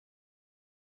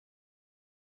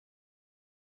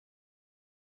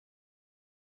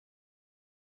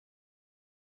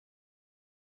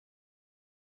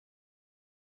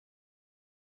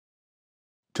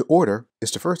To order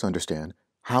is to first understand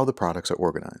how the products are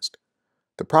organized.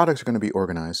 The products are going to be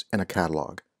organized in a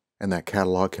catalog, and that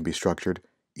catalog can be structured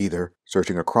either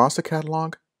searching across the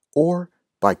catalog or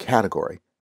by category.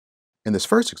 In this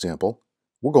first example,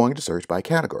 we're going to search by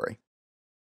category.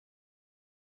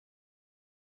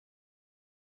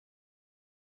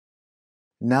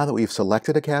 Now that we've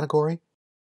selected a category,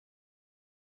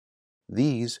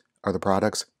 these are the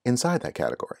products inside that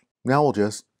category. Now we'll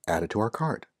just add it to our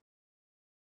cart.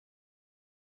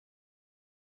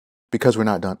 Because we're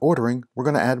not done ordering, we're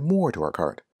going to add more to our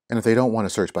cart. And if they don't want to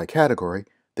search by category,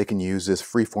 they can use this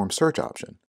freeform search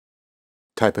option.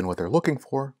 Type in what they're looking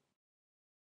for,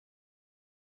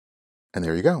 and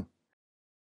there you go.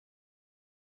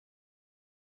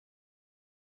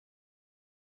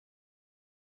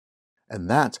 And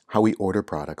that's how we order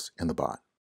products in the bot.